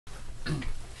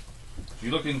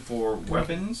You're looking for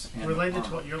weapons and related armor.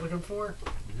 to what you're looking for.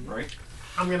 Right.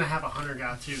 I'm gonna have a hunter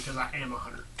guy too because I am a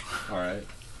hunter. All right.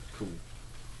 Cool.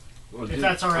 If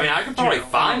that's all right. I mean, I could probably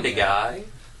find a guy.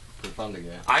 Find a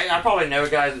guy. I probably know a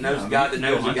guy that knows a guy that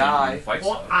knows a guy.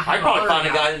 Well, I could probably find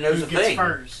a guy that knows who a gets thing.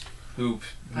 furs. Who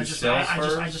I sells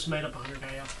furs? just made up a hunter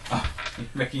guy. You're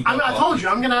making I up told you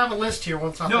I'm gonna have a list here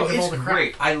once I No, think of all it's the crap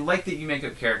great. I like that you make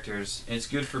up characters. And it's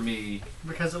good for me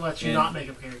because it lets you in- not make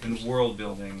up characters. in world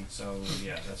building. So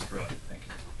yeah, that's brilliant. Thank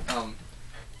you.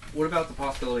 What about the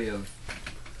possibility of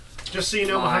Just so you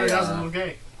know, my my, hunter guy's a little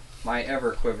gay. my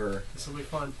ever quiver, This will be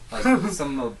fun. like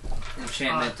some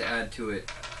enchantment to add to it?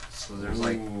 So there's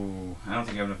like, Ooh, I don't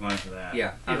think I have enough money for that.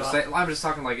 yeah. I'm just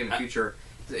talking like in the future.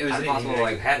 It was I didn't possible even to know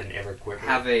like you had an ever quiver.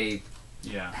 have a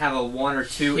Yeah. one or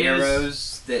two His-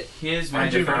 arrows that His I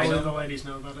do magic not believe the item ladies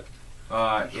know about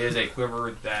it. is a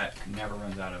quiver that never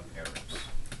runs out of arrows.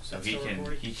 So That's he still can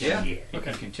recording? he can Yeah. he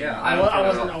Okay. can continue. Yeah, I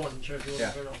I wasn't sure if you yeah.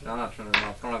 wanted to turn it off. No, I'm not turning it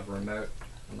off. I don't have a remote.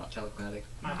 I'm not telekinetic.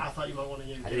 I thought you might want to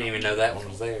get. I didn't even know that one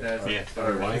was there. That's Yeah. it's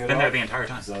It's been there the entire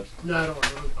time. No, I don't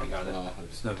worry. I got it.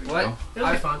 It's no big What? deal.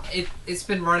 It'll be fun. It's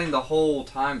been running the whole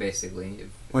time basically.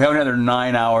 We have another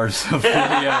 9 hours of video.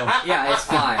 Yeah, it's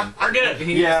fine. We're good.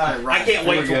 Yeah. I can't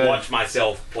wait to good. watch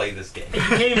myself play this game. You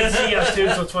can't even see us too,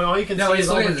 so it's funny. All you can No, see he's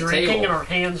is all looking the at the drinking table. and our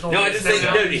hands. No, I just say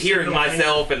no, to hearing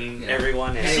myself and Yeah.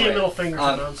 everyone. You see a Anyway, middle finger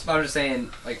sometimes. I'm just saying,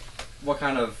 like, what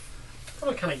kind of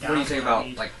What kind of guy? what do you think do I about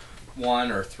need? like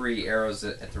 1 or 3 arrows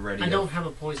at the ready? I of don't have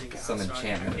a poison guy. some so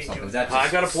enchantment I or can't something. go Is that with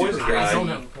I got a super poison I guy. don't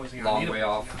crazy, have a poison guy. I long need a way poison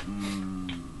off?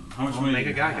 guy. How much Well, money make do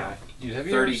a you guy have? Dude, have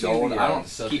you 30 ever seen gold. the, I don't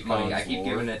Decepticons keep money. I keep lore?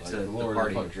 giving it Like, to the Lord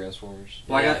party. of the Transformers.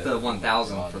 Well, I got Yeah, the oh my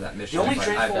 1,000 God. for that mission. The only but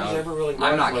Transformers ever really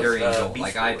I'm not was, carrying gold. Beast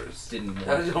Like I Wars. didn't. That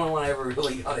Want was the only one I ever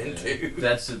really got into.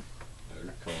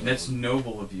 That's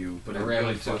noble of you, but it I ran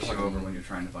really into a fucks you fucking- over when you're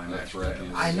trying to buy That's magic right.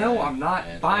 items. I know I'm not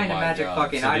And, buying oh a my magic God,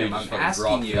 fucking so dude item. just I'm fucking asking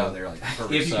dropped it you. out there like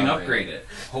perfect If you can summary. upgrade it.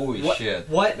 Holy What? shit.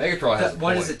 What? Megatron has a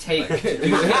What does point. it take Like- to do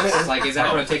this? Like, is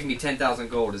that going to take me 10,000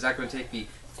 gold? Is that going to take me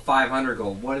 500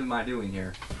 gold? What am I doing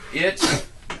here?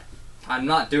 I'm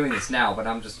not doing this now, but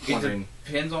I'm just wondering.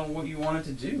 Depends on what you want it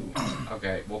to do.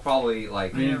 Okay, we'll probably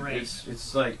like I mean, Yeah,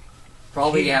 it's like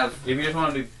probably have. if you just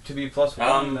want it to be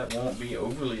 +1, that won't be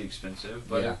overly expensive.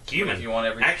 But Yeah. Human. if you want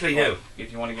every Actually, no.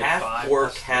 If you want to get Half 5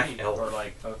 orc, +3, half elf. or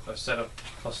like a set of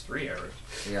 +3 arrows,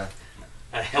 Yeah.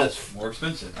 A health. more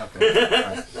expensive. Okay.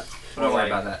 Alright. Don't worry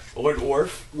about that. Or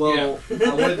dwarf. Well,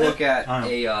 I would look at I don't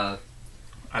a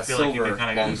I feel like you silver can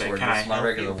kind of longsword, can I just my help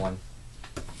regular you? one.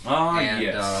 Ah, And,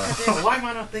 yes. Damn, why am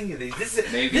I not thinking of these? This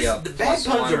is, Maybe this, a the bad +1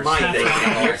 puns are or my something.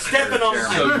 thing. You're stepping on So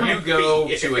So some you go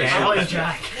to a I like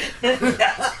Jack.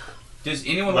 Does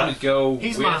anyone want to go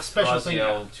He's with my special thing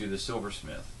Raziel to the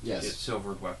silversmith? Yes. Get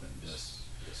silvered weapons. Yes.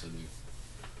 Yes, I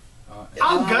do.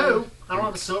 I'll go. I don't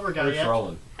have a silver guy Where's yet.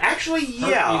 Roland? Actually, Needs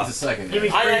yeah. a second. Give me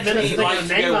I 3 actually minutes to think like of a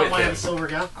to name. go I with might have him. a silver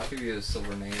guy. I'll give you a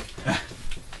silver name.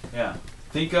 Yeah.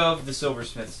 Think of the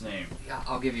silversmith's name. Yeah,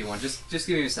 I'll give you one. Just give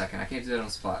me a second. I can't do that on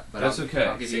the spot. But That's I'll, okay.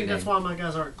 I'll give you See, a that's name. why my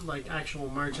guys aren't like actual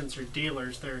merchants or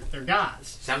dealers. They're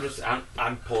guys. So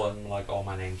I'm pulling like all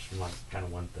my names from like kind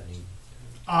of one thing.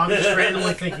 I'm just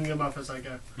randomly thinking them up as I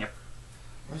go. Yep.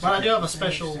 But I do have a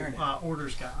special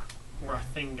orders guy or a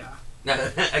thing guy.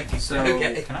 So-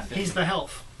 okay. Can I? He's the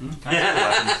health. Can I see the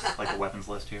weapons, like the weapons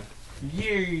list here?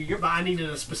 Yeah. But I needed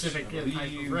a specific type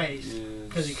of race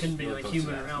because he couldn't be like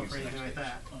human or elf or anything like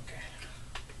that.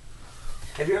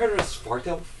 Have you heard of a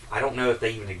Spartelf? I don't know if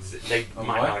they even exist. They A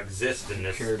might what? not exist in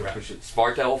this. Care to push it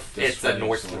Spartelf. this It's a way,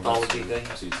 Norse so mythology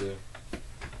that's thing. C2.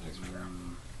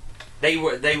 They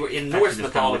were in Actually, Norse just kinda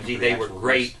mythology. looking for They the were actual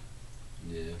great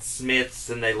Yeah. smiths,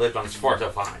 and they lived on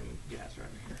Svartalfheim. Yeah, it's right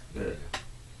here.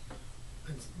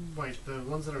 It's, wait, the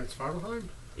ones that are in Svartalfheim?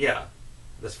 Yeah,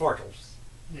 the Spartals.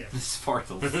 Yeah. The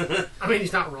Spartals. I mean,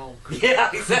 he's not wrong. Yeah,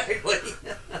 exactly.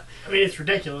 I mean, it's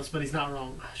ridiculous, but he's not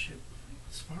wrong. Oh, shit.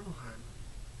 Svartalfheim.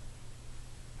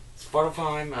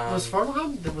 Svartalfheim. Was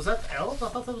Svartalfheim, was that the elves? I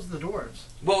thought that was the dwarves.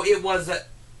 Well, it was.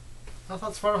 I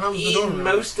thought Svartalfheim was the dwarves. In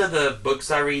most of the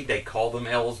books I read, they call them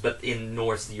elves, but in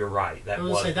Norse, you're right. That I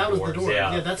was was say the that dwarves. was the dwarves.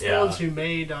 Yeah, Yeah, that's yeah. the ones who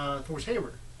made Thor's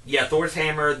hammer, Yeah, Thor's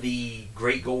hammer, the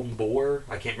Great Golden Boar.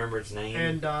 I can't remember its name.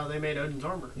 and they made Odin's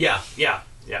armor. yeah.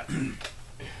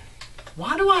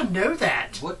 Why do I know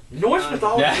that? What? Norse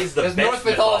mythology is the Because best Norse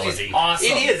mythology is mythology. awesome.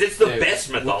 It is. It's the Dude,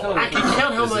 best what mythology. I can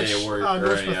count how Is much it a word-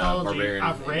 Norse or a, mythology barbarian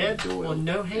I've read duel? on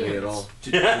no Any at hands. all?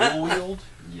 To dual wield?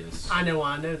 Yes. I know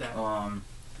that.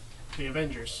 The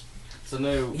Avengers. So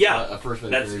no. Yeah, a first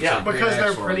that's- period, yeah. so great Because they're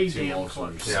axe or pretty two damn long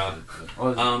close. swords. Yeah.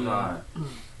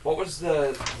 Was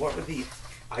What were the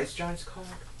ice giants called?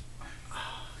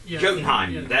 Yeah.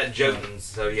 Jotunheim. Yeah. That Jotun's.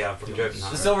 So yeah, from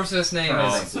Jotunheim. The silversmith's name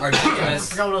Oh. is Argentius I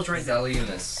forgot what I was writing down.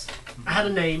 Zelius. I had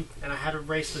a name, and I had a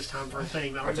race this time for a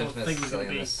thing. But I don't know what the thing was going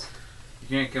to be. Zelius. You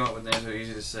can't come up with names so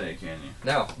easy to say, can you?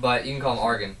 No, but you can call him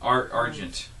Argan.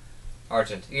 Argent.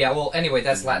 Argent. Yeah, well, anyway,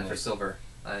 that's Latin for silver.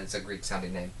 It's a Greek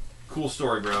sounding name. Cool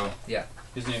story, bro. Yeah.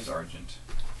 His name's Argent.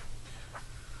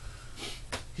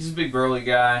 He's a big burly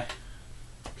guy.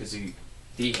 Because he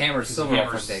Hammers he silver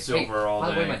hammers one day. silver all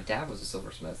by the way, day. my dad was a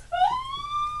silversmith.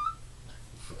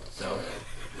 So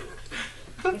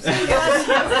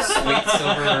Sweet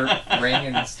silver ring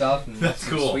and stuff. And That's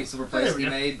some cool. sweet silver plates There we he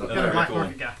go. made. But Got a Very black cool.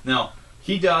 market guy. no,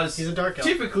 he does He's a dark elf.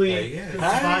 typically It's a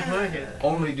black market.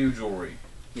 only do jewelry.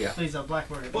 He's a black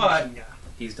market But- magician guy.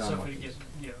 he's So done if we one. get,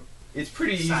 It's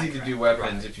pretty easy to Sidetrack. do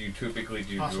weapons Right. if you typically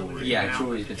do Also, jewelry. Yeah, Now,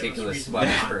 jewelry it gives meticulous reason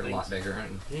weapons to are a find lot bigger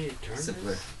and Yeah, turn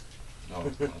simpler. Oh,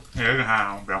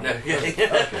 I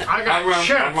got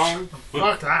chips.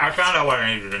 Fuck I that. found out what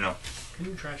I needed to know. Can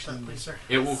you trash that, please, sir?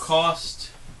 It will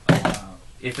cost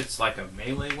if it's like a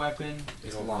melee weapon.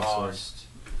 It'll long sword. cost.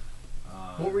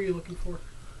 What were you looking for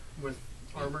with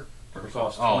armor? It'll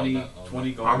cost Oh, 20, no,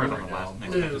 20 gold. Armor's on right the last now.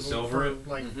 next No, To silver it, for,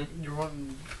 like Mhm. you're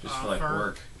wanting just for like fur.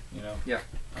 work, you know. Yeah.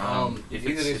 If either it's,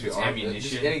 needs if to be it's armed,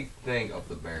 just ammunition, anything of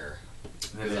the bear.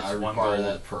 then Because it's I one require gold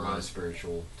that for my per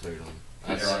spiritual totem.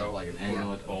 I arrow, got like an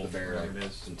amulet bolt, of the bear, whatever like it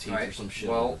is. some teeth or Alright, some shit,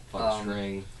 well, like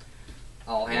string.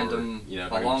 I'll hand or, him you know,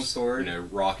 if a I can long just, sword. You know,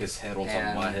 rock his head on top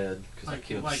of my and- head because I Like,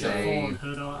 killed like a shit. Shay. full on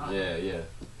hood on. Yeah, yeah.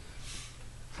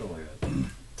 Something like that.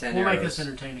 10 We'll make arrows. this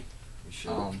entertaining. You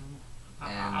should. And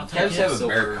I'll Can I take just it. have a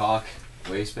silver. bear cock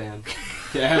waistband?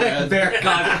 Yeah, Bear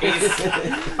cock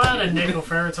If I had a nickel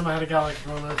for every time I had a guy like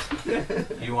one of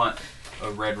those. You want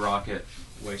a red rocket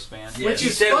waistband? Yeah. Which You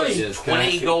is said it was funny. Yes,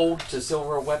 20 can I- gold to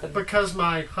silver a weapon? Because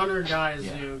my hunter guy is,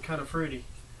 Yeah. kind of fruity.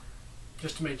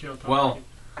 Just to make you talk. Well,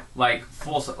 like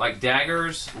like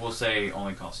daggers, we'll say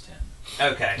only cost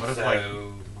 10. Okay, What if, so...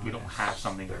 like, we don't have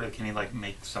something. Can you like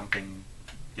make something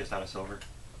just out of silver?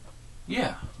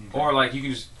 Yeah. Okay. Or like you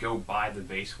can just go buy the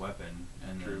base weapon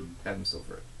and True. then Have him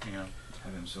silver it. You know.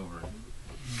 have him silver.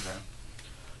 Okay.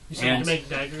 You said you and- can make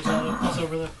daggers out of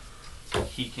silver though?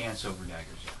 He can silver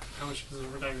daggers. Yeah. How much does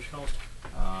silver daggers cost?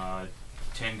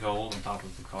 10 gold on top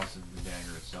of the cost of the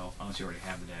dagger itself, unless you already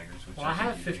have the daggers. Which Well, I think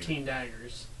have you do. 15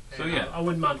 daggers. So, and yeah. I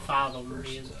wouldn't mind 5 of them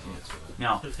being.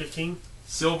 Now, So 15?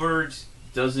 silver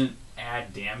doesn't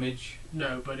add damage.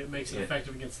 No, but it makes it Yeah.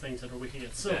 effective against things that are weak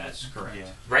against silver. That's correct. Yeah.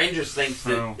 Rangers thinks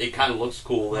that Oh. it kind of looks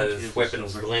cool that What his is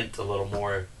weapons silver? glint a little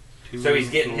more. Two So he's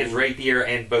getting his gold. rapier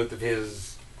and both of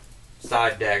his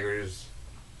side daggers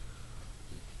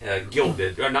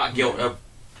gilded. Or not gilded,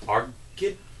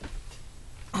 argid?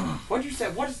 What'd you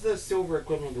say? What is the silver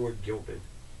equivalent of the word gilded?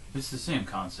 It's the same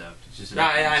concept. It's just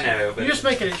I know, but... You're just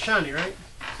making it shiny, right?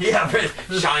 Yeah,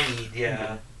 but shiny,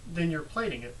 yeah. Then you're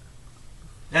plating it.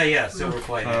 Oh, yeah, silver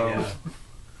plating, Oh. yeah.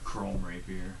 chrome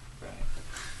rapier.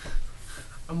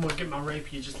 I'm gonna get my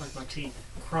rapier just like my teeth.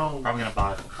 Chrome. I'm gonna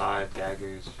buy 5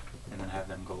 daggers and then have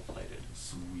them gold plated.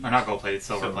 Sweet. Or not gold plated,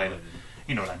 silver plated.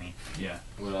 You know what I mean. Yeah.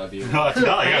 Would I be able No,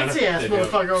 Fancy ass to go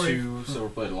motherfucker over here. 2 silver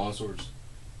plated longswords?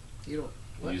 You don't.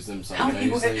 Use them How many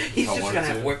simultaneously? He's if I just wanted gonna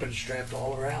have to? weapons strapped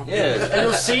all around. Yeah, And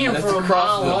you'll see him that's from a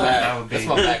across mile the away. back. That would be- That's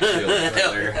my back shield right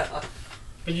there.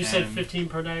 But you said And- 15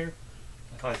 per dagger?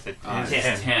 I thought I said It's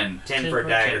 10. 10. 10 10 for a per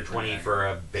dagger, 10 for 20 dagger. for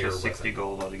a So bigger 60 weapon.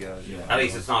 gold altogether. Yeah. At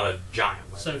least it's not a giant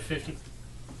weapon. So 50.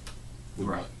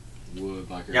 Right. Would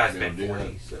my Yeah, I character spent be able to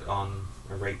 40 do that? on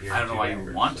a rapier. I don't and know two why you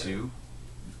daggers, want so- to,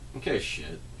 Okay,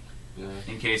 shit. Yeah.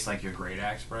 in case like your great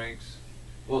axe breaks.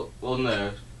 Well,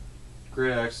 no.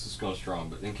 Great axe is going strong,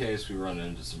 but in case we run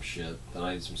into some shit that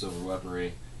I need some silver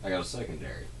weaponry, I got a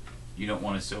secondary. You don't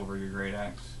want to silver your great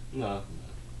axe. No.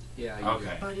 Yeah. You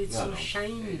Okay. But it's No, so no.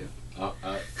 shiny.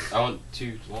 I want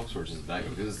 2 longswords as a backup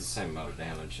because it's the same amount of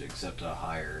damage except a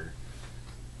higher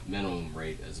minimum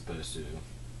rate as opposed to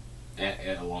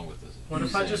along with this. What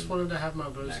if I just wanted to have my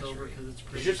bow Max silver rate. because it's You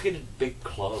pretty? just get a big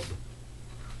club.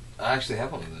 I actually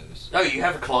have one of those. Oh, you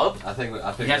have a club? I think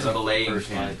I He picked has it a up the belaying first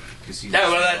pin. night. 'Cause he's No,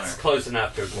 well, somewhere. that's close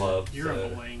enough to a club. You're so. a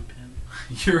belaying pin.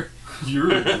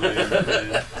 You're a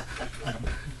belaying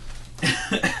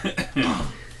pin.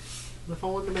 If I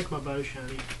wanted to make my bow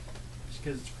shiny, just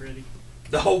because it's pretty.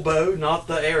 The whole bow, not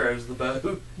the arrows, the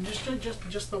bow.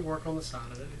 Just the work on the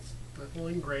side of it. It's the little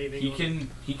engraving. He on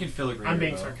can filigree. I'm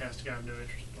being your bow. sarcastic. I have no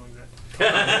interest in doing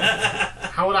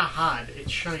that. How would I hide?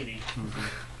 It's shiny.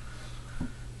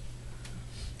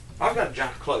 I've got a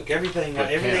giant cloak. Everything But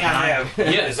I can't- have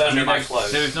Yeah, is under my there's-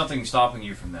 clothes. There's nothing stopping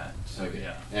you from that. So Okay.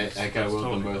 yeah. I kind of wield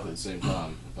them Totally both fine. at the same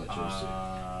time if I chose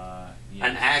to. Yes.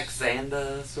 An axe and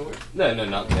a sword. No,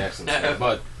 not the accent, No.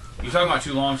 but You're talking about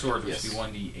 2 longswords, which Yes.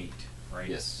 would be 1d8, right?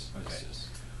 Yes. Okay. Yes.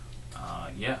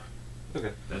 Yeah.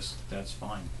 Okay. That's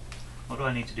fine. What do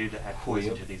I need to do to add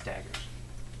poison to these daggers?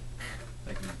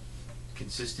 Like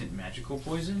consistent magical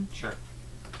poison. Sure.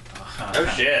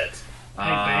 Oh shit.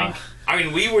 Bank. I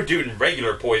mean, we were doing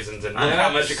regular poisons, and look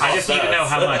how much it costs I just need to know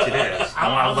how much it is. I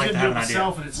I was would like gonna to have do an it idea.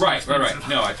 myself, and it's Right. expensive.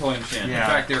 No, I totally understand. Yeah. In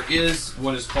fact, there is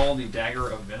what is called the Dagger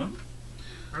of Venom,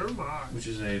 Oh my. which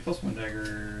is a +1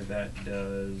 dagger that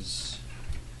does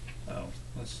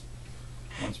that's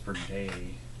once per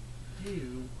day,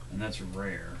 Ew. and that's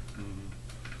rare. Mhm.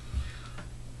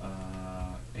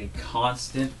 A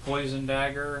constant poison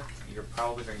dagger, you're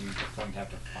probably going to have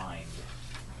to find.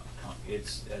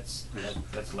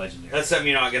 That's legendary. That's something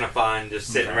you're not gonna find just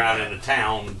sitting around in a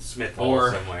town, Smith Hall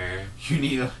Or- somewhere. You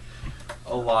need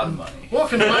a lot of money.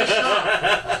 Welcome to my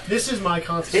shop. This is my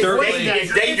constant. It's, Certainly. poison it's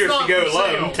dagger. dangerous It's to not go for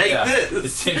alone. sale. Take Yeah, this.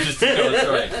 it's dangerous to go. That's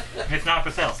right. It's not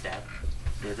for sale, Stab.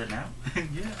 Is it now? Yeah.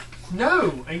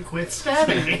 No, and quit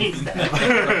stabbing me.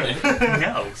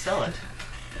 No, sell it.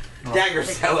 Dagger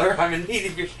seller, I'm in need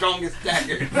of your strongest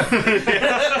dagger.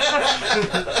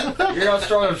 You're not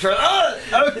strong enough to try.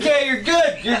 Oh, okay, you're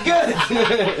good. You're good.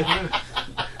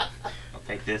 I'll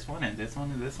take this one and this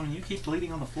one and this one. You keep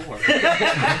bleeding on the floor.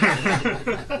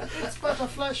 It's but a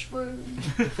flesh wound.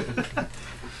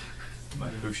 My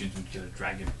potions would kill a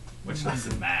dragon, much less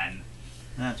a man.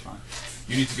 That's fine.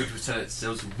 You need to go to a set that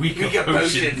sells weaker Weaker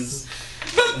potions.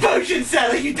 But potion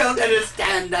seller, you don't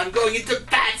understand. I'm going into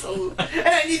battle, and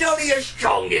I need only your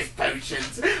strongest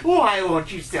potions. Why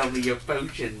won't you sell me your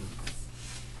potions?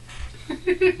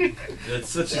 That's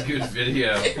such a good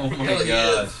video. Oh my really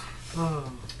god. is.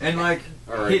 Oh. And like,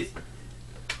 All right.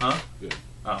 huh? Good.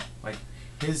 Oh, like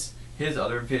his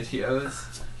other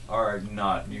videos are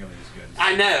not nearly as good.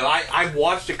 I know. I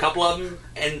watched a couple of them,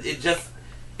 and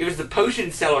it was the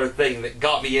potion seller thing that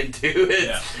got me into it.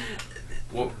 Yeah.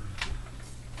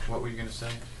 What were you gonna say?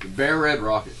 The Bear Red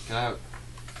Rocket. Can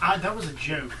I? That was a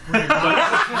joke.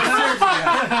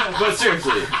 But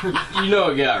seriously, you know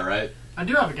a guy, right? I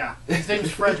do have a guy. His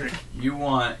name's Frederick. You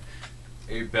want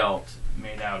a belt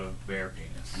made out of bear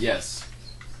penis? Yes.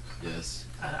 Yes.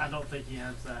 I don't think he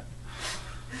has that.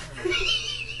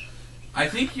 I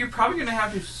think you're probably gonna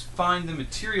have to find the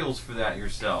materials for that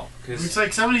yourself, Looks because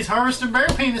like somebody's harvesting bear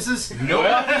penises.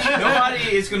 nobody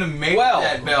is gonna make Well,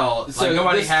 that belt. so Like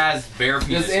nobody this- has bear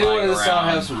penis. Does anyone in lying this town around.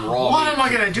 have some raw What meat? am I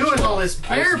gonna do with all this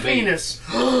bear Ice bait. penis?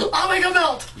 I'll make a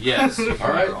belt. Yes. All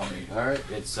right. All meat. All right.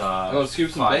 It's Oh,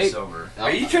 scoop some 5 bait. silver.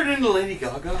 Are you turning into Lady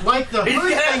Gaga? Like the hood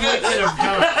thing we could have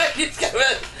done. It's got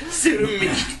a suit of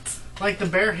meat. Like the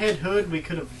bear head hood we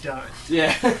could have done.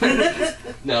 Yeah.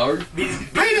 No, we're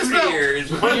Penis belt! Here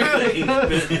is one thing.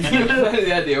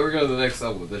 the idea. We're going to the next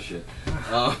level with this shit.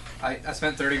 I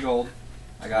spent 30 gold.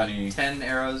 I got 20. 10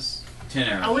 arrows. 10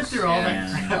 arrows. I went through all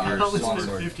and that crap. I your only spent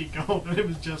longsword. 50 gold, but it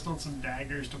was just on some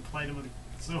daggers to plate them with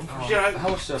silver. Yeah, How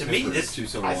much stuff to is me, for this two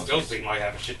silver I still longswords? seem like I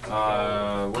have a shit. What's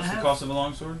I the have- cost of a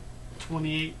longsword,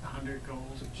 2,800 gold.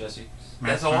 Jesse?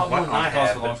 That's a lot more than I cost have.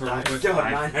 of a But longsword real I quick? still have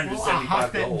Well, I hopped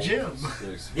 975 that gold. gem.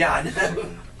 Yeah, I know.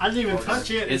 I didn't even touch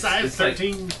it. It's- I have it's like-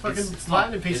 13 fucking it's-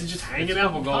 lightning pieces it's- just hanging it's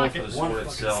out in double my gold for pocket. the One sword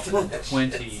fucking itself. steal that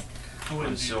 20 I on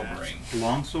wouldn't do that. silvering.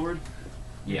 Longsword?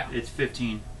 Yeah. It's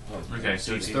 15. Okay,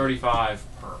 so it's 35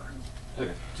 per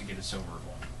Okay. to get a silver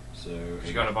one. So.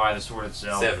 You got to buy the sword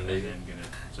itself 70. and then get it.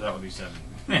 So that would be 70.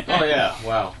 Oh yeah!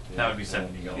 Wow. That would be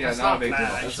 70 gold. Yeah, That's not a not big bad.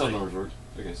 deal. That's how numbers work.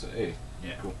 Okay, so A.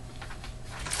 Yeah. Cool.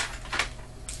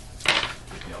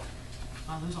 Good deal.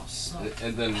 Oh, those all suck.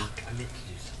 And then I meant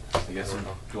to do I guess I'm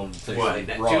going to take What? some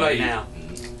Too raw late meat. now.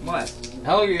 What?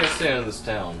 How long are you guys staying in this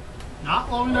town?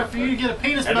 Not long enough for you to get a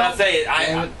penis something. I'm about to belt. say,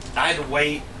 I had to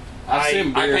wait. I've I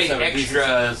seen bears paid have a decent extra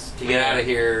size- to get out of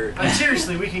here.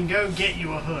 Seriously, we can go get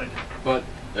you a hood. But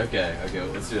okay,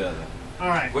 let's do that then. All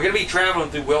right. We're gonna be traveling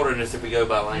through wilderness if we go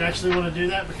by You land. actually want to do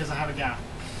that because I have a guy.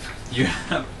 You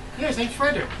have Yeah, his name's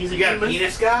Frederick. He's a You got a human.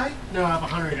 penis guy? No, I have a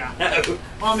hunter guy. No.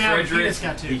 Well, I mean, I have a Frederick, penis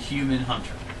guy the too. human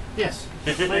hunter. Yes,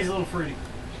 but he's a little fruity.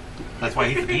 That's why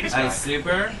he's the penis guy.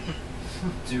 super.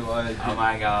 Do I Oh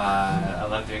my god, I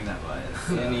love doing that voice.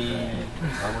 get any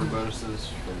armor bonuses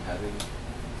from having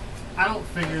I don't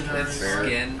figure there It's is.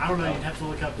 skin. I don't know. You'd have to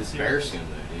look up to this see. bear what- skin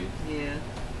though, Yeah.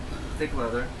 Thick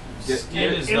leather. dude?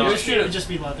 Skin is It would, not. just, it would just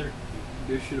be leather.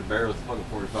 Go shoot a bear with a fucking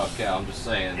 45 cal. I'm just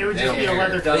saying. It would They just don't be a care.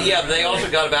 leather. But yeah, but they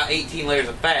also got about 18 layers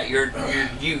of fat.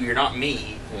 You're not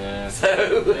me. Yeah. So.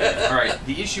 Alright,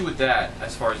 the issue with that,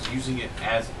 as far as using it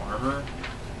as armor,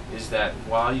 is that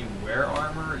while you wear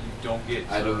armor, you don't get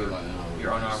I don't get your- my own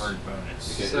your unarmored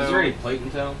bonus. Okay, So- is there any plate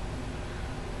in town?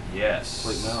 Yes.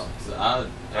 Plate mount? 'Cause I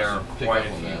There are should pick quite up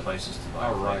a on few that. places to buy.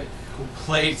 All right. full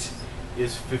plate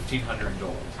is 1,500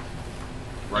 gold.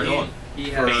 Right on.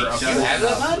 He For has a just full- have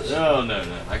that much? No, no,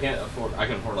 no. I can't afford. I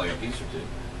can afford like a piece or two.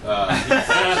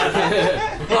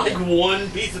 Like one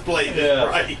piece of plate Yeah.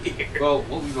 right here. Well,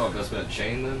 what we got? Best bet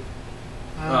chain then.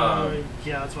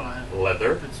 Yeah, that's what I have.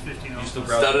 Leather. It's 15 You armor still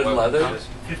class. Studded browse leather?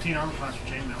 15 armor class for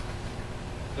chainmail.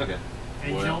 Okay.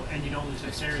 And Well, you don't lose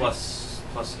It's dexterity. plus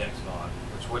dex mod.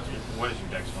 What is your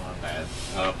dex mod? Bad.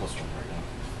 Plus 1 right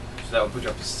now. So that would put you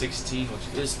up to 16,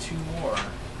 which is 2 more.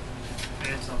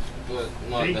 And some. But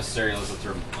not Eight. necessarily unless I'm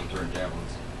throwing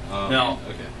javelins. No.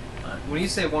 Okay. When you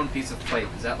say one piece of plate,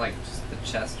 is that like just the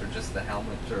chest or just the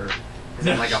helmet, or is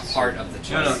it like a part of the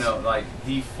chest? No. Like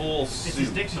the full It's his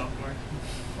suit dick software.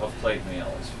 of plate mail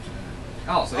is 1,500.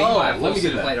 Oh, so he can buy a full let me suit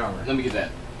get of plate that. armor. Let me get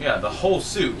that. Yeah, the whole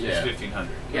suit Yeah. is 1,500.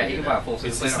 Yeah, he can buy a full suit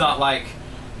of It's plate not armor. like,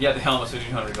 yeah, the helmet's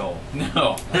 1,500 gold.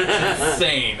 No, that's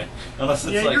insane. Unless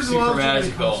it's Yeah, like your super gloves are gonna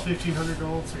magical. cost 1,500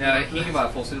 gold. So Yeah, he can buy a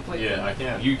full suit of plate. Yeah, I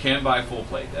can. You can buy full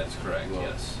plate. That's correct. Well,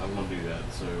 Yes. I'm gonna do that.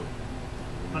 So.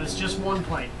 But it's just one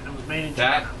plate, and it was made in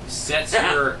That China. sets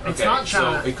your. It's Okay, not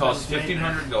China, so it costs but it's made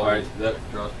 1,500 there. gold. Alright,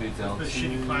 that drops me down The to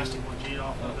shitty plastic ones you eat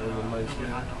off of the my hot shit.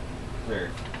 dog. There.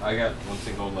 I got 1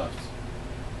 single left.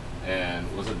 And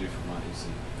what's that do for my AC?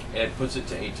 It puts it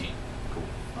to 18. Cool.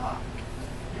 Fuck.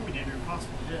 You we did your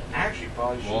impossible, did. Actually,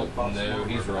 probably should Well, have bought some no, armor,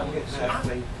 he's but I'm wrong. getting that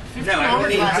thing. 15 No, I armor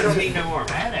don't class need is no armor.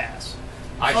 Badass.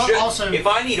 I Well, should. also- if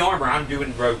I need armor, I'm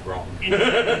doing rogue wrong.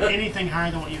 Anything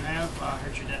higher than what you have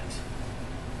hurts your dex.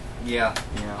 Yeah.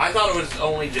 I thought it was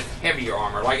only just heavier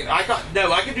armor. Like I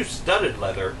could do studded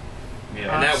leather,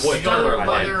 Yeah. and that would studded hurt.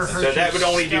 leather hurts So that your would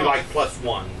only do stealth. like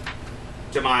 +1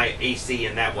 to my AC,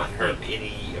 and that wouldn't hurt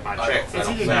any of my checks. It's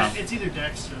either, know. it's either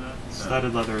dex or the.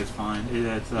 Studded leather is fine.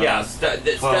 It's, Yeah,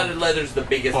 the 12 studded leather's the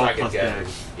biggest 12 I could plus go.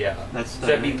 dex. Yeah, That's so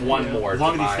that'd be studded. one more. As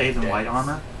long to as he my stays in dex. light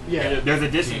armor. Yeah. There's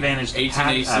a disadvantage to 18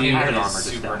 AC padded armor is to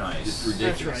super stealth. nice. It's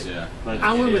ridiculous, That's right. yeah. But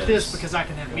I went with It this is. because I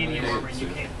can have medium armor and you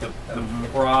can't. The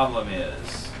problem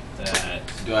is that,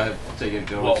 Do I have to take it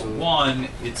go well, to one,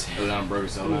 it's go down broke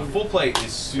so now? full plate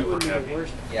is super heavy.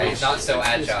 Yeah, he's not so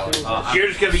agile. You're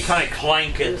just gonna be kind of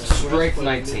clanking. Strength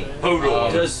 19.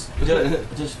 Total. Does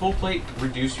full plate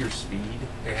reduce your speed?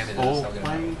 full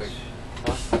plate.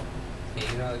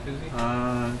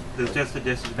 There's just a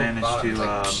disadvantage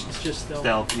to It's just stealth.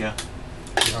 stealth. Yeah.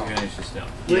 Disadvantage to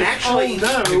stealth. Actually,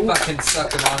 oh You no! fucking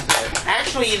sucking onto it.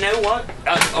 Actually, you know what?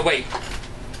 Oh wait.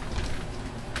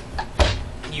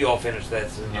 You all finish that.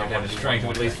 So You have to have a strength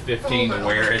of at least 15 to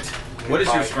wear it. What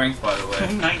is your strength, by the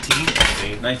way?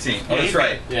 19. 19. Oh, that's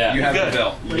right. Yeah. You have Good. the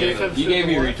belt. You gave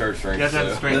me retard strength. You have to have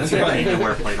so. strength That's 15 right. to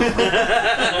wear plate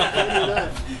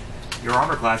armor. Your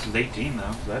armor class is 18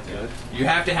 though, so that's good. You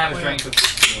have to have a strength of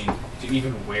 15 to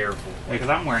even wear full plate. Because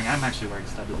I'm actually wearing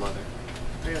studded leather.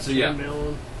 I got So, yeah.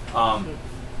 chainmail on.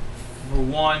 For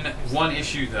one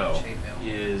issue though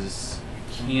is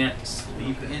you can't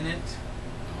sleep in it.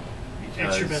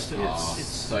 It's your because best. Oh, It's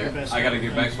so your best. I gotta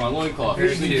get back to my loincloth.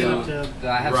 Here's Here's the the deal. two.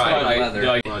 I have Right. studded Right. leather. Do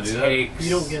I It do that? takes. You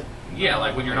don't get. Yeah,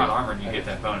 like when you're not armored, you get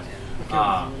that bonus.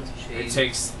 It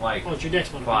takes like Oh, it's your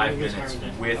dex one. 5 It gets minutes higher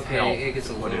than- with Okay, help it gets a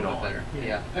to put little it bit on. better. Yeah.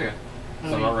 Yeah. Okay. I So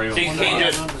mean, I'm not ready So to you fly.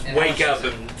 can't just wake up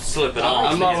and slip it on.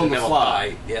 I'm not on the It's fly.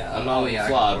 tight. Yeah. I'm not on the yeah, I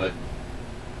fly, can but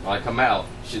when I come out,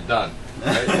 shit done.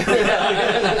 Right?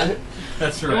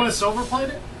 That's You want right. to silver plate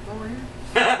it over here?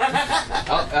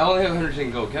 I only have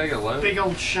 110 gold. Can I get a loan? Big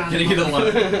old shiny. Can you get a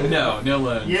loan? No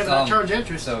loan. Yeah, but I charge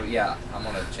interest. So yeah, I'm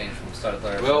gonna change from studded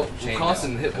leather. Well, to we'll chainmail. cost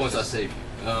and hit once I save you.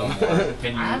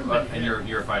 Can you? I haven't been And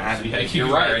you're a fighter, so yeah, you You're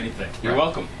can wear right. anything. You're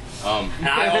welcome. And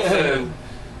I also.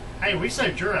 Hey, we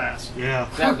saved your ass. Yeah.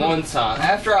 That one time,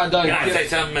 after I done, Can I say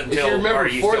something if until? you remember, or are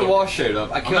you before the still- wash showed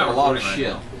up, I killed not a lot of recording right shit.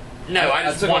 now. No, I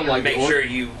just took wanted on, to make the sure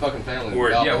you fucking family.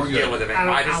 were Yeah, we're deal good. with it.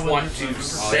 I I just want to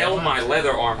sell my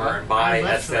leather armor and buy I a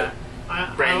left set, that.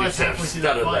 I brand new left set of halfway through that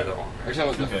studded fight. leather armor. Are you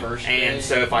talking about the Okay. first And day?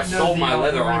 so if I No, sold my the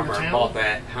leather around armor the and town, bought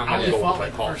that, how I much only gold fought would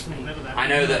like that the cost? first little bit of that. I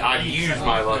know that I'd I use used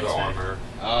my it the leather next day. armor,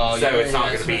 Oh, so yeah, it's not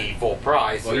going that's to be full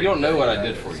price. Well, you don't know what I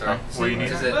did for you. Sorry. What do you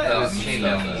need? Is it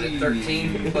chainmail? Is it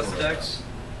 13 plus dex?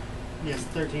 Yes,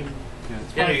 13.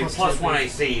 Yeah, it's plus 1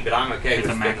 AC, but I'm okay It's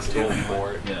with a max spending gold two.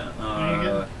 for it.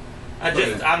 Yeah.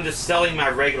 I'm just selling my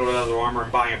regular leather armor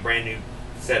and buying a brand new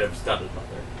set of studded leather.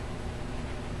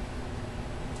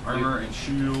 Armor and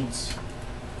shields.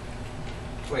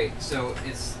 Wait, so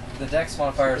it's the dex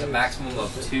modifier is a maximum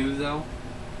of 2 though?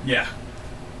 Yeah.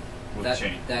 With That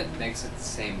chain. that makes it the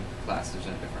same class. There's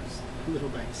no difference. Little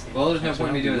bass. Well, there's no point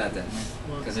in me doing that then,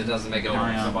 because it doesn't make it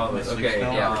My, over. Okay,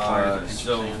 yeah, yeah.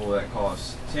 So that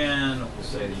costs 10. We'll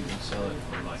say that you can sell it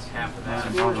for like half of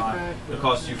that. It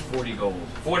costs you 40 gold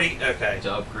 40. Okay.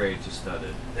 to upgrade to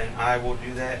studded. Then I will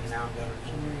do that, and now I'm going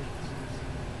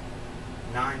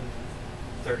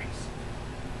to 930s.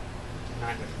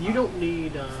 930s. You don't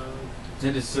need.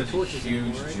 It is such a torches huge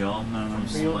anymore, right? jump from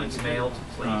splint mail to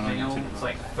plate No, no, mail. no. It's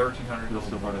like 1,300 You'll gold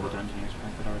still part of the more Dungeoneers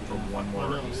pack that already for has. one more I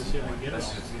know, piece let's of see if I can point. get it That's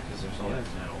all. just because there's all that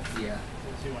metal. Yeah.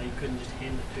 Let's see why you couldn't just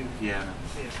hand it to me. Yeah, no.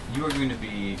 Yeah. You are going to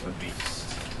be a beast.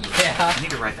 Yeah. I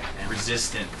need to write that down.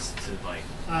 Resistance to like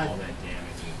all that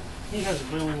damage. He has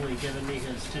willingly given me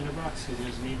his tinderbox because he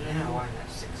doesn't need it Yeah, anymore. why not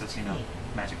 6? Does he know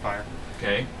magic fire?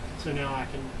 Okay, So now I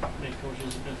can make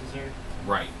torches if necessary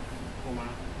right. for my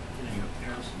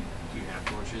arrows. Do you have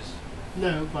torches?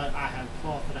 No, but I have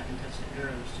cloth that I can test the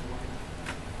arrows to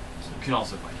like. So You can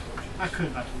also buy torches. I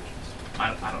could buy torches.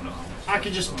 I don't know how much. I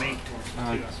could torches just are. make torches too.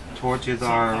 I suppose. Torches It's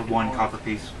not are fucking 1 hard. copper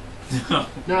piece. No,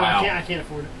 Wow. I can't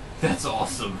afford it. That's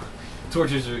awesome.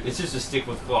 Torches are. It's just a stick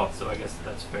with cloth, so I guess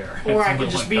that's fair. Or I It's could only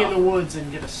just one be in the copper. woods and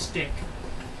get a stick.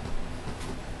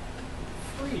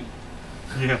 Free.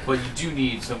 Yeah. But you do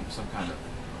need some kind of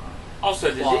Also,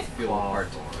 does, Cloth it, fuel cloth art.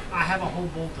 or I have a whole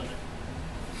bolt in it.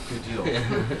 good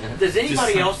deal. does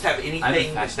anybody Just- else have I have a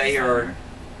anything that fashion they are designer.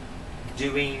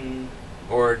 doing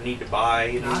or need to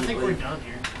buy? No, I think we're immediately? done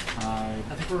here.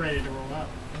 I think we're ready to roll out.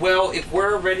 Well, if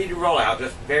we're ready to roll out,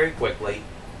 just very quickly,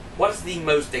 what's the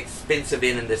most expensive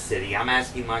inn in this city? I'm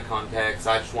asking my contacts.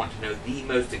 I just want to know the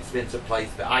most expensive place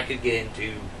that I could get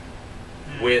into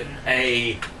with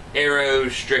a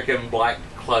arrow-stricken black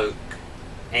cloak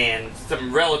and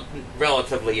some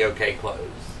relatively okay clothes.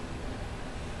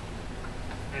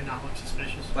 And not look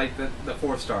suspicious. Like the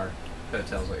 4-star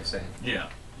hotels, what you're saying. Yeah,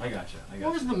 I gotcha.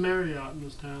 Where's the Marriott in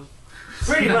this town?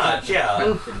 Pretty much,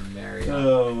 yeah. Marriott.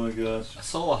 Oh my gosh. I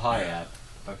saw a Hyatt.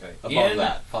 Okay. Above In-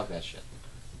 that, fuck that shit.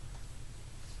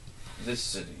 This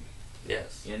city,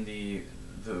 Yes. in the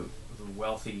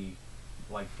wealthy,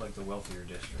 like the wealthier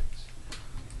districts,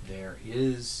 there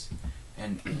is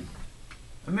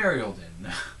a merry old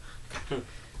inn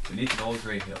beneath an old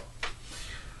great hill.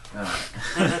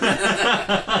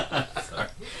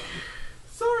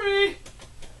 Sorry.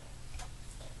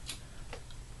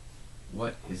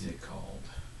 What is it called?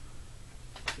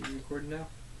 Are you recording now?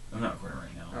 I'm not recording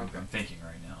right now. Okay. I'm thinking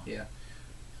right now. Yeah.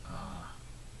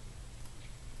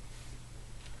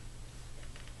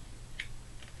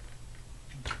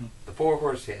 The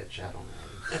 4-horse head shot on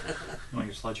that. You want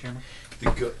your sledgehammer?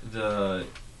 The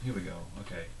here we go.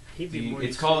 Okay. He'd be more It's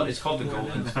useful called if the he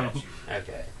Golden went Statue.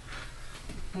 Okay.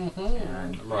 And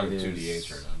I'm running it 2d8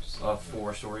 is right now, just a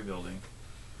 4-story building,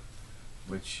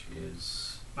 which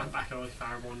is I can only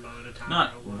fire one bow at a time.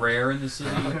 not I can rare in the city,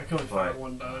 only fire but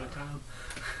one bow at a time.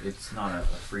 it's not a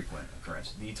frequent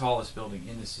occurrence. The tallest building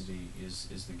in the city is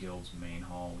the guild's main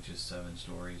hall, which is 7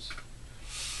 stories.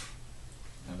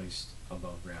 At least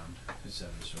above ground, it's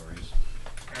 7 stories.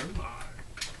 Oh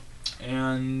my.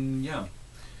 And yeah,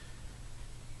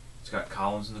 it's got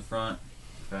columns in the front.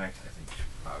 In fact, I think I should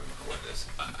probably record this.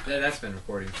 That's been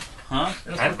recording. Huh?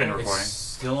 I've been It's recording.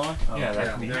 still on? Oh, Yeah, okay.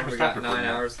 that- we Yeah, never we stopped got 9 recording.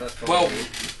 hours. That's Well,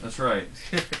 That's right.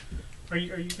 Are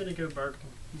you gonna go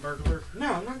burglar?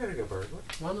 no, I'm not gonna go burglar.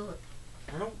 Why not?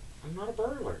 I'm not a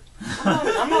burglar.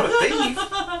 I'm not a thief.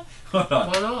 Hold on.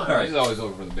 Why not? All right. He's always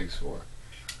looking for the big score.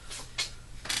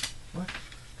 I'm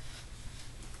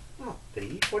not a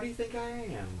thief. What do you think I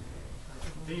am?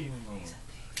 Thief.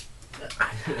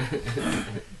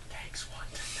 Takes one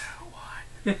to know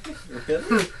one.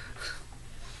 Really?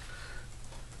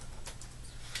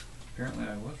 Apparently,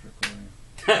 I was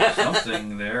recording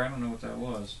something there. I don't know what that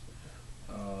was.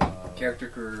 Character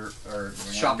career or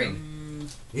shopping.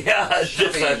 Yeah, it's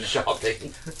just Shopping.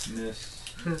 shopping. Miss.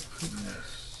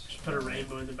 Just put a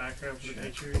rainbow in the background for the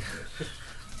picture.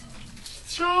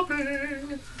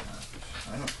 Shopping.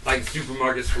 I don't. Like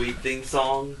supermarket sweep theme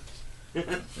song.